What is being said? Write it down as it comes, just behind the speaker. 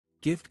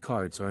Gift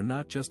cards are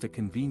not just a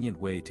convenient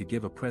way to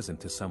give a present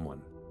to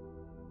someone.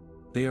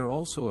 They are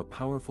also a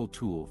powerful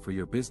tool for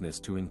your business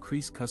to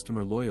increase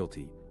customer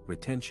loyalty,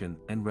 retention,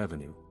 and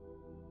revenue.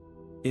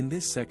 In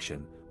this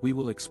section, we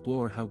will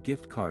explore how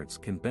gift cards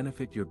can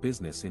benefit your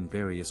business in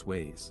various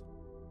ways.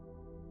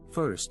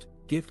 First,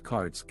 gift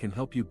cards can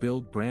help you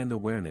build brand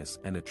awareness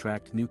and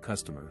attract new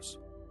customers.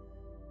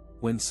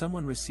 When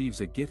someone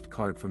receives a gift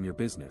card from your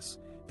business,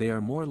 they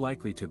are more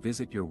likely to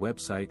visit your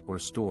website or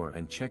store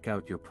and check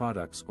out your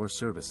products or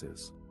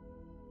services.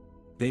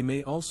 They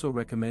may also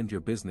recommend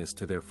your business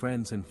to their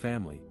friends and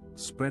family,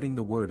 spreading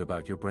the word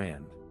about your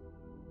brand.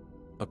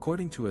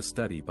 According to a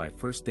study by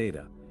First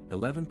Data,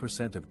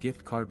 11% of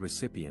gift card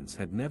recipients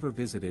had never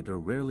visited or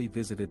rarely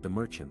visited the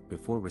merchant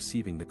before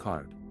receiving the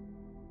card.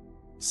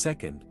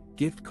 Second,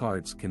 gift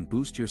cards can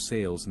boost your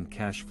sales and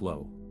cash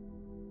flow.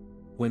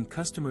 When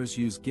customers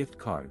use gift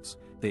cards,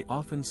 they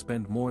often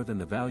spend more than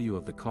the value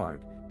of the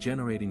card,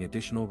 generating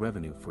additional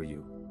revenue for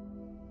you.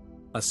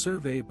 A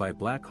survey by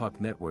Blackhawk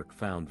Network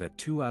found that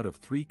 2 out of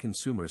 3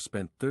 consumers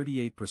spent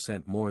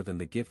 38% more than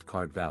the gift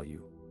card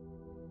value.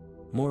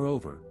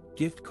 Moreover,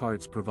 gift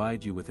cards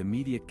provide you with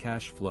immediate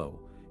cash flow,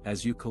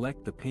 as you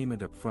collect the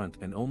payment up front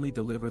and only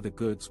deliver the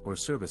goods or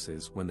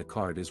services when the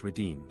card is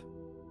redeemed.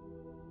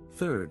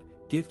 Third,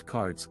 gift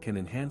cards can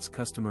enhance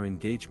customer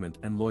engagement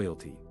and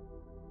loyalty.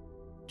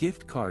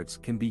 Gift cards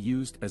can be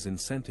used as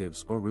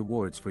incentives or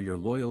rewards for your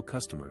loyal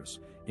customers,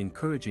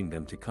 encouraging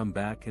them to come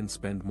back and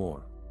spend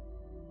more.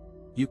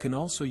 You can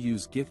also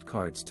use gift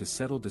cards to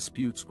settle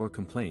disputes or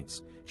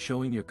complaints,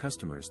 showing your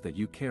customers that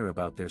you care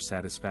about their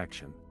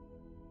satisfaction.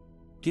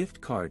 Gift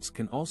cards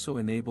can also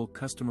enable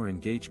customer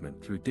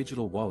engagement through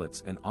digital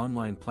wallets and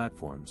online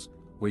platforms,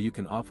 where you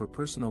can offer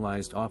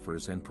personalized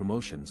offers and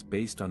promotions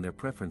based on their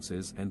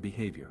preferences and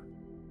behavior.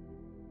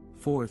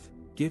 Fourth,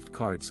 gift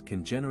cards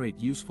can generate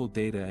useful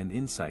data and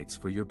insights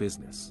for your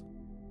business.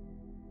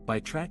 By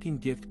tracking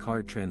gift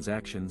card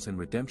transactions and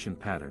redemption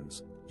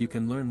patterns, you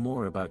can learn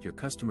more about your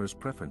customers'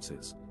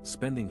 preferences,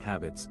 spending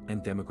habits,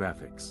 and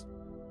demographics.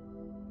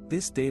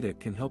 This data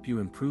can help you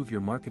improve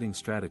your marketing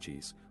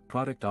strategies,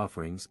 product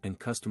offerings, and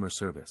customer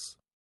service.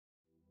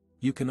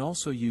 You can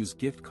also use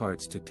gift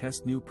cards to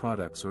test new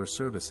products or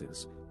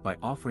services, by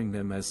offering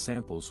them as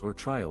samples or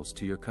trials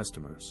to your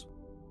customers.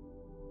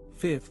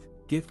 Fifth,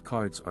 gift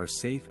cards are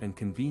safe and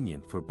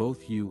convenient for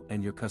both you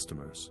and your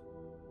customers.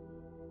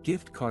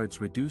 Gift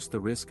cards reduce the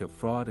risk of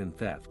fraud and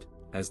theft,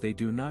 as they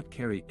do not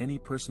carry any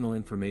personal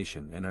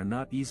information and are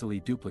not easily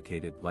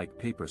duplicated like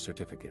paper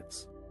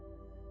certificates.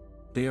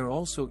 They are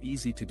also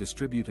easy to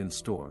distribute and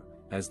store,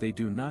 as they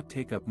do not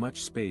take up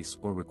much space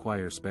or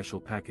require special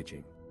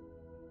packaging.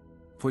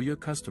 For your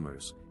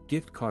customers,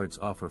 gift cards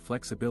offer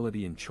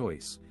flexibility and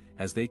choice,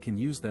 as they can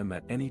use them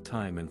at any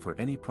time and for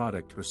any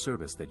product or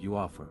service that you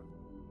offer.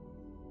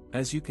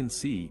 As you can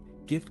see,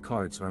 gift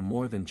cards are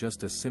more than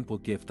just a simple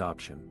gift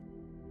option.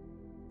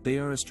 They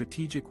are a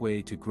strategic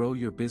way to grow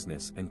your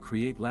business and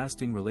create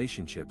lasting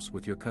relationships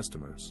with your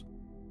customers.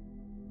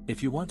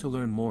 If you want to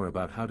learn more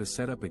about how to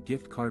set up a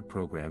gift card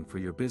program for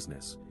your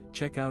business,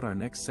 check out our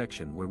next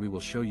section where we will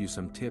show you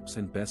some tips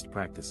and best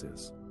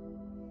practices.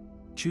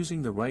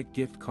 Choosing the right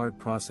gift card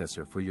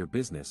processor for your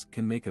business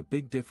can make a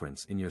big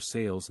difference in your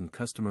sales and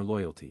customer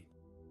loyalty.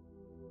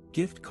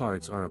 Gift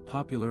cards are a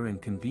popular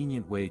and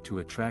convenient way to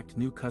attract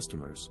new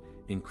customers,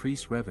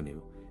 increase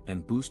revenue,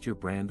 and boost your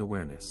brand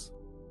awareness.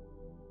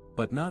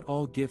 But not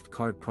all gift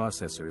card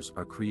processors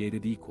are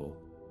created equal.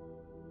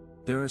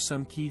 There are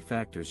some key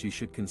factors you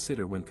should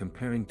consider when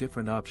comparing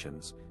different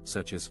options,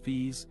 such as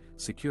fees,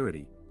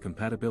 security,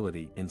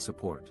 compatibility, and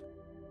support.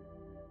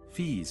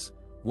 Fees.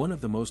 One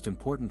of the most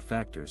important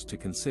factors to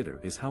consider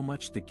is how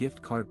much the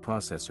gift card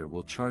processor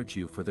will charge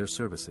you for their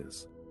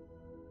services.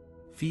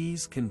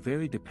 Fees can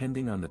vary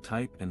depending on the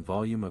type and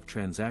volume of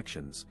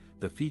transactions,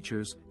 the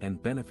features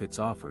and benefits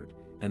offered,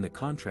 and the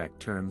contract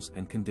terms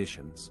and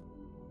conditions.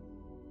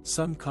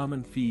 Some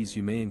common fees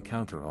you may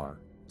encounter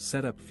are: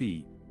 setup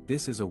fee.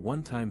 This is a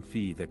one-time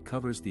fee that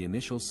covers the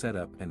initial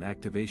setup and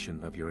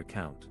activation of your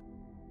account.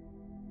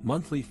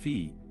 Monthly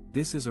fee.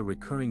 This is a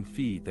recurring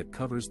fee that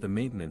covers the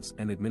maintenance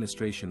and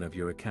administration of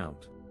your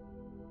account.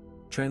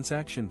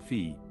 Transaction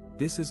fee.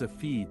 This is a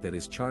fee that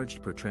is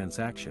charged per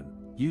transaction,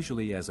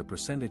 usually as a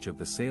percentage of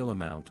the sale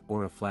amount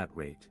or a flat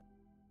rate.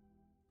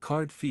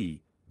 Card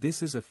fee.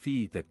 This is a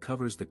fee that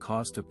covers the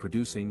cost of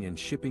producing and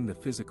shipping the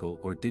physical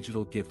or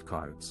digital gift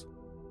cards.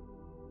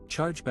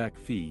 Chargeback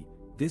fee.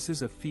 This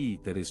is a fee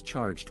that is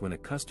charged when a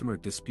customer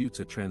disputes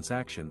a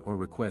transaction or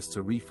requests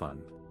a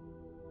refund.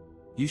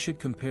 You should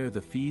compare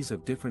the fees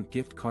of different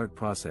gift card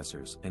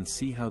processors and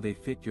see how they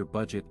fit your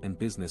budget and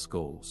business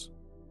goals.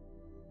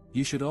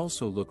 You should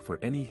also look for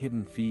any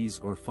hidden fees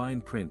or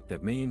fine print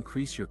that may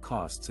increase your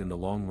costs in the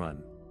long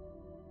run.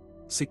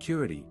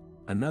 Security.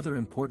 Another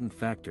important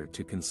factor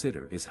to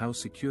consider is how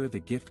secure the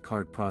gift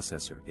card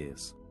processor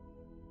is.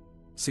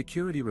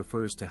 Security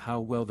refers to how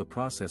well the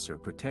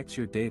processor protects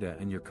your data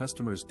and your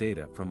customers'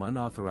 data from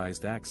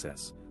unauthorized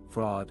access,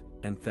 fraud,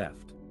 and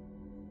theft.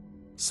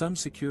 Some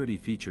security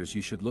features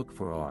you should look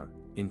for are: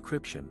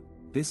 encryption.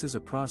 this is a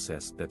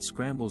process that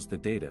scrambles the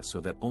data so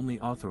that only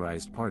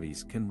authorized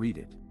parties can read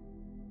it.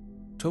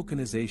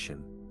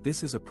 Tokenization,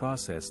 this is a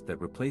process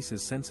that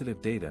replaces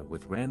sensitive data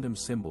with random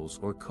symbols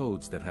or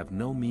codes that have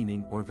no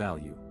meaning or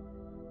value.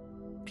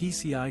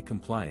 PCI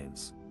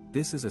compliance,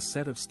 this is a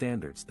set of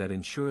standards that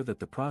ensure that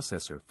the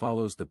processor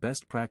follows the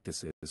best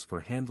practices for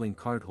handling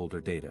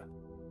cardholder data.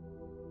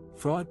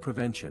 Fraud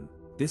prevention,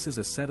 this is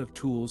a set of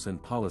tools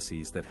and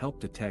policies that help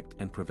detect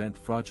and prevent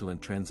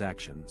fraudulent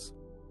transactions.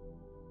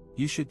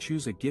 You should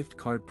choose a gift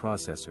card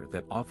processor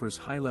that offers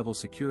high-level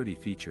security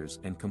features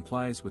and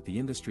complies with the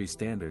industry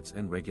standards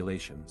and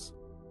regulations.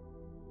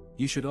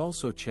 You should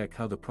also check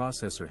how the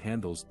processor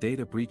handles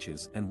data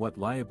breaches and what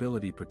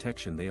liability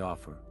protection they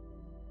offer.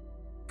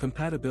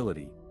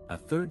 Compatibility, a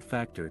third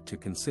factor to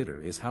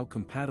consider is how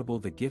compatible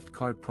the gift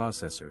card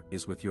processor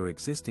is with your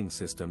existing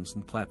systems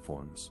and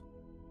platforms.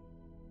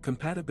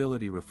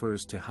 Compatibility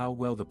refers to how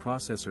well the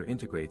processor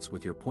integrates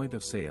with your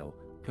point-of-sale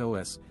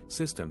 (POS)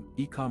 system,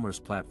 e-commerce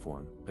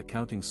platform,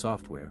 accounting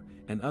software,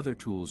 and other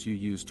tools you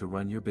use to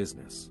run your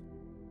business.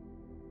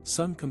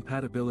 Some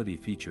compatibility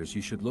features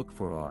you should look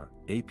for are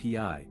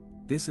API.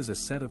 This is a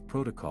set of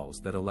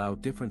protocols that allow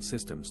different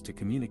systems to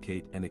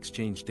communicate and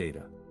exchange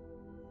data.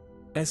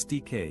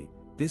 SDK,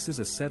 this is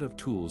a set of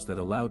tools that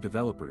allow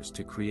developers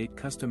to create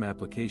custom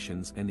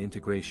applications and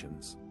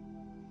integrations.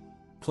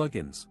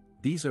 Plugins,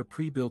 these are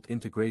pre-built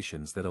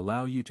integrations that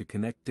allow you to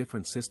connect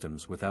different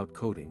systems without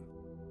coding.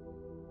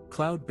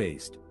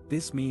 Cloud-based,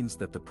 this means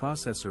that the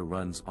processor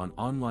runs on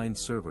online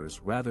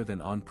servers rather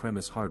than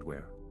on-premise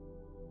hardware.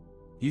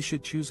 You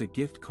should choose a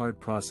gift card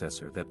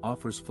processor that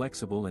offers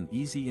flexible and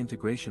easy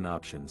integration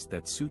options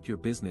that suit your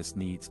business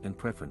needs and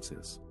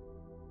preferences.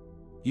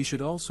 You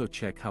should also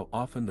check how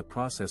often the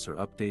processor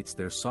updates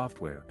their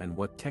software and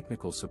what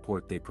technical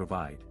support they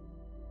provide.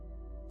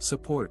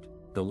 Support,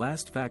 the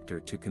last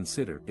factor to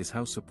consider is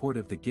how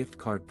supportive the gift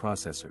card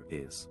processor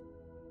is.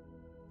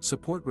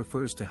 Support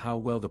refers to how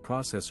well the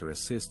processor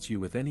assists you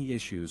with any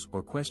issues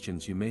or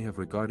questions you may have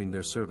regarding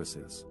their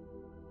services.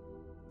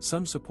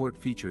 Some support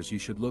features you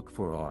should look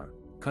for are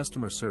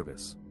customer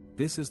service.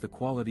 This is the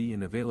quality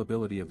and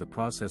availability of the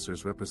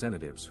processor's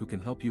representatives who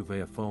can help you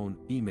via phone,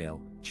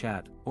 email,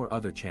 chat, or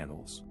other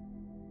channels.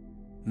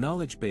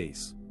 Knowledge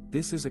base.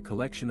 This is a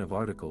collection of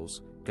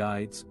articles,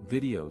 guides,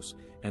 videos,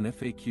 and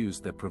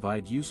FAQs that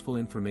provide useful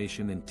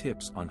information and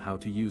tips on how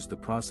to use the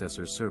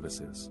processor's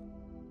services.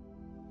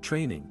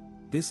 Training.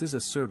 This is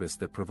a service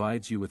that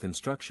provides you with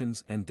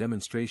instructions and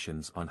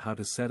demonstrations on how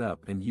to set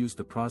up and use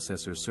the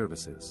processor's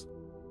services.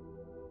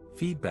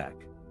 Feedback.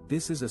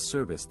 This is a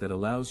service that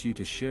allows you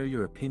to share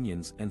your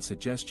opinions and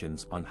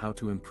suggestions on how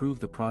to improve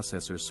the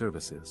processor's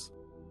services.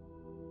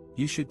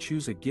 You should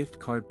choose a gift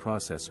card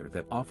processor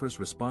that offers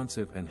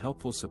responsive and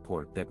helpful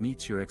support that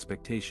meets your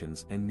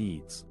expectations and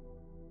needs.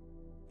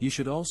 You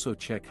should also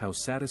check how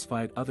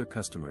satisfied other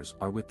customers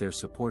are with their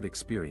support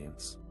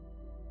experience.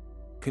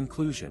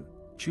 Conclusion.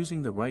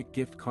 Choosing the right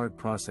gift card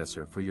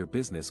processor for your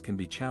business can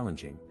be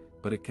challenging,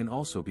 but it can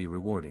also be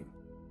rewarding.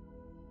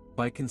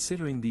 By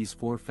considering these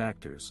 4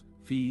 factors,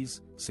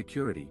 fees,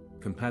 security,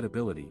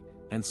 compatibility,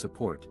 and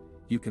support,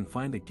 you can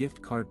find a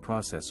gift card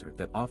processor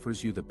that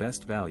offers you the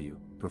best value,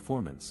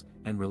 performance,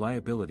 and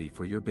reliability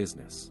for your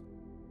business.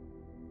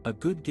 A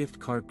good gift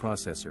card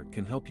processor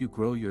can help you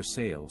grow your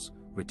sales,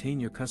 retain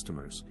your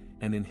customers,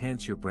 and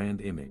enhance your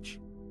brand image.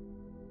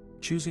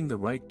 Choosing the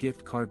right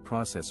gift card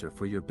processor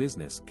for your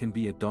business can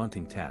be a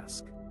daunting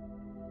task.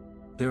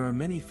 There are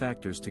many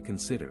factors to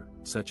consider,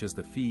 such as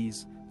the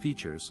fees,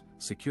 features,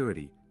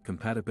 security,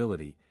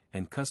 compatibility,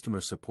 and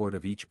customer support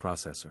of each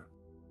processor.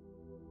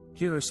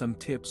 Here are some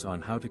tips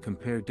on how to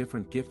compare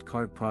different gift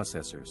card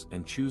processors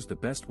and choose the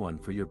best one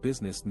for your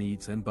business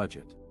needs and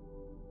budget.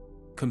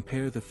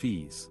 Compare the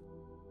fees.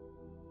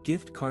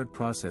 Gift card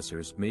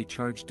processors may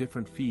charge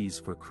different fees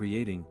for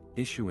creating,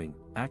 issuing,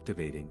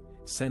 activating,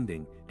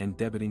 sending, and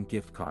debiting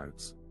gift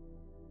cards.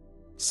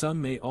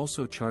 Some may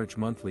also charge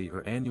monthly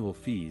or annual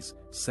fees,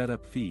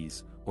 setup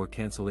fees, or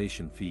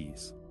cancellation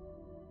fees.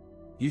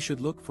 You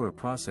should look for a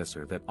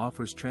processor that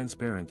offers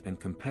transparent and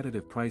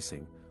competitive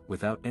pricing,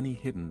 without any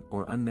hidden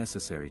or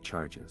unnecessary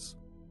charges.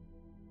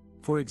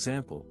 For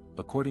example,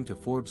 according to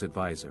Forbes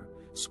Advisor,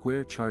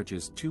 Square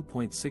charges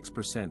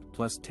 2.6%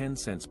 plus 10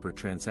 cents per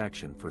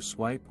transaction for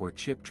swipe or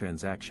chip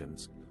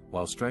transactions,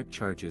 while Stripe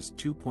charges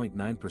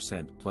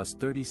 2.9% plus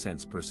 30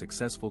 cents per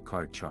successful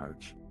card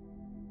charge.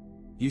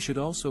 You should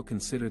also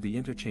consider the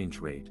interchange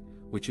rate,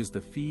 which is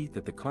the fee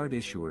that the card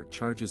issuer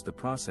charges the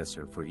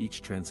processor for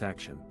each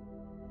transaction.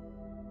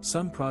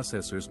 Some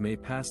processors may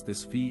pass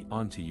this fee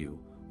on to you,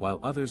 while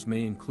others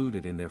may include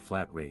it in their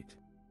flat rate.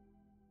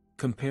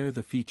 Compare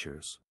the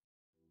features.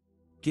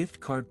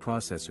 Gift card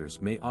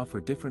processors may offer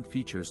different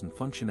features and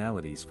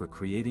functionalities for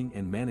creating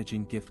and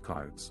managing gift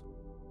cards.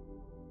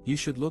 You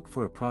should look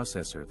for a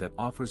processor that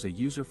offers a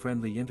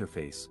user-friendly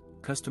interface,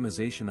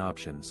 customization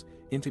options,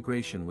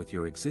 integration with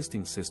your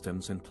existing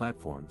systems and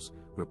platforms,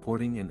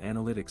 reporting and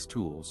analytics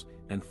tools,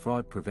 and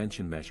fraud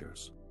prevention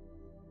measures.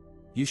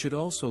 You should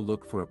also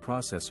look for a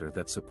processor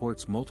that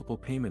supports multiple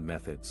payment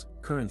methods,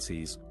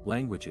 currencies,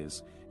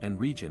 languages, and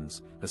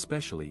regions,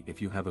 especially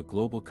if you have a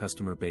global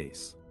customer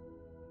base.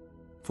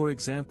 For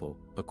example,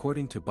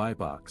 according to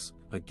Buybox,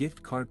 a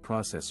gift card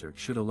processor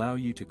should allow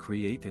you to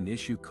create and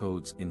issue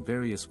codes in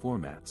various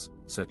formats,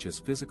 such as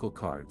physical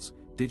cards,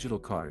 digital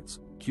cards,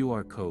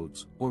 QR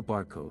codes, or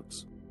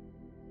barcodes.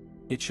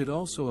 It should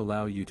also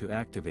allow you to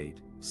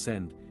activate,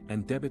 send,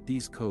 and debit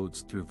these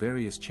codes through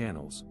various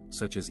channels,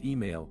 such as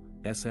email,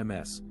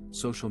 SMS,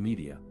 social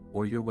media,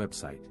 or your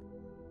website.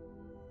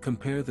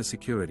 Compare the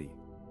security.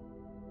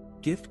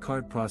 Gift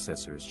card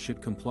processors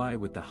should comply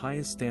with the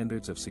highest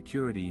standards of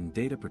security and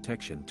data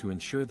protection to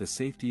ensure the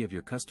safety of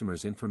your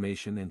customers'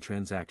 information and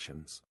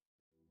transactions.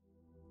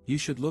 You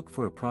should look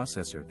for a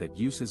processor that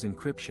uses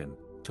encryption,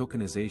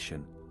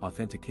 tokenization,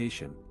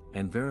 authentication,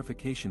 and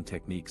verification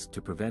techniques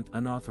to prevent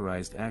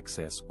unauthorized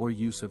access or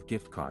use of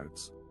gift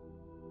cards.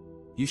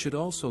 You should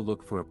also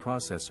look for a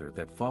processor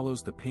that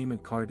follows the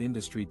Payment Card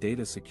Industry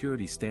Data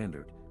Security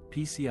Standard,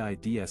 PCI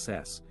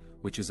DSS,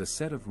 which is a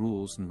set of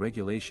rules and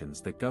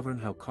regulations that govern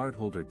how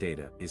cardholder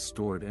data is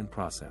stored and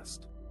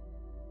processed.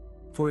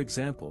 For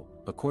example,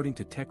 according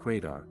to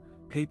TechRadar,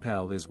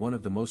 PayPal is one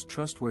of the most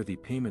trustworthy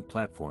payment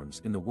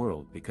platforms in the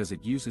world because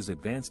it uses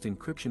advanced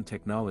encryption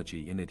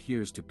technology and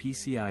adheres to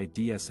PCI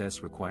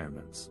DSS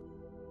requirements.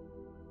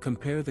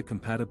 Compare the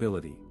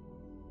compatibility.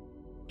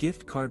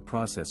 Gift card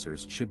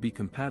processors should be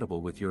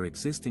compatible with your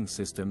existing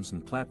systems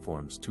and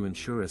platforms to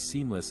ensure a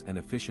seamless and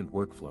efficient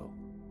workflow.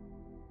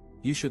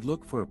 You should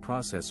look for a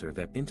processor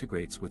that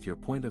integrates with your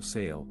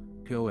point-of-sale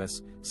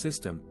 (POS)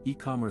 system,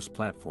 e-commerce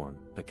platform,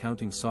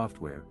 accounting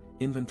software,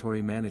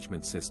 inventory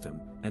management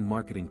system, and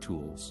marketing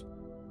tools.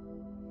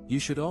 You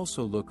should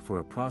also look for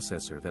a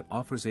processor that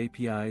offers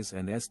APIs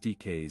and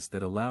SDKs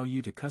that allow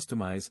you to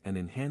customize and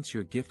enhance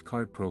your gift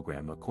card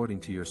program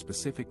according to your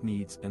specific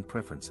needs and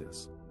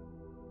preferences.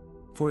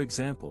 For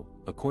example,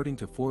 according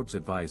to Forbes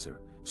Advisor,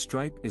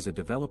 Stripe is a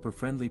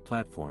developer-friendly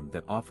platform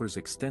that offers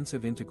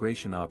extensive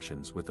integration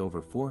options with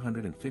over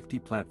 450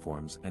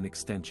 platforms and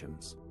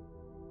extensions.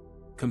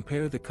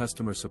 Compare the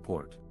customer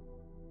support.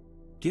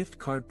 Gift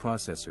card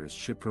processors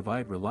should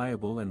provide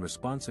reliable and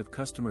responsive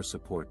customer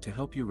support to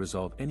help you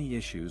resolve any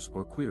issues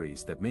or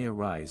queries that may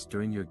arise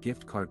during your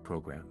gift card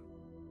program.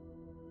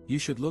 You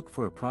should look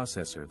for a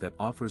processor that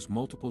offers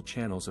multiple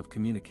channels of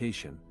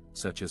communication,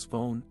 such as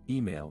phone,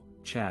 email,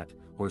 chat,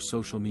 or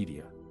social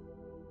media.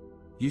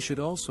 You should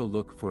also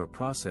look for a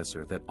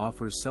processor that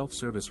offers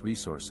self-service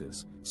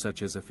resources,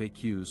 such as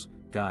FAQs,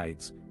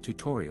 guides,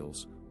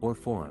 tutorials, or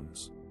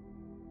forums.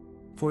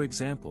 For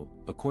example,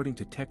 according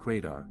to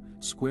TechRadar,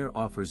 Square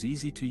offers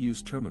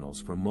easy-to-use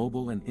terminals for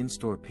mobile and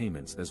in-store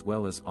payments as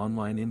well as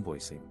online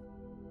invoicing.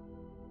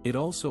 It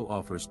also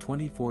offers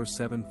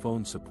 24/7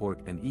 phone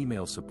support and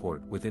email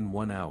support within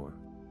 1 hour.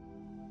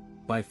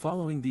 By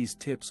following these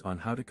tips on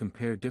how to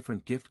compare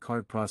different gift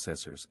card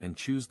processors and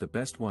choose the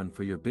best one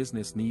for your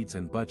business needs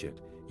and budget,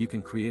 you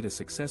can create a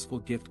successful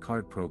gift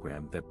card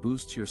program that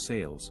boosts your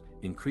sales,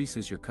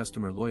 increases your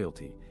customer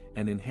loyalty,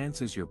 and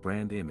enhances your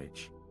brand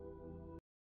image.